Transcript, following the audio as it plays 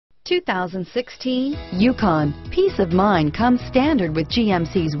2016 Yukon. Peace of mind comes standard with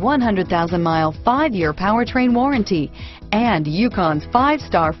GMC's 100,000-mile, 5-year powertrain warranty and Yukon's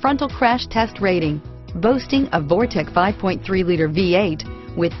 5-star frontal crash test rating. Boasting a Vortec 5.3-liter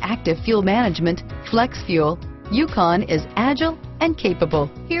V8 with active fuel management, flex fuel, Yukon is agile and capable.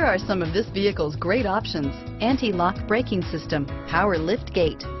 Here are some of this vehicle's great options: anti-lock braking system, power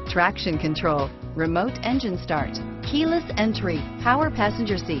liftgate, traction control, remote engine start, keyless entry, power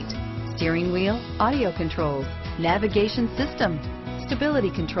passenger seat, steering wheel audio controls, navigation system,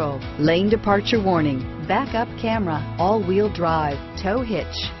 stability control, lane departure warning, backup camera, all-wheel drive, tow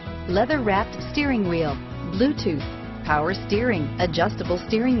hitch, leather-wrapped steering wheel, Bluetooth, power steering, adjustable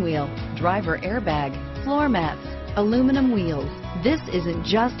steering wheel, driver airbag, floor mats, aluminum wheels. This isn't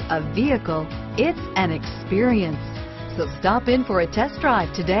just a vehicle, it's an experience. So stop in for a test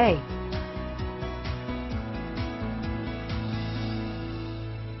drive today.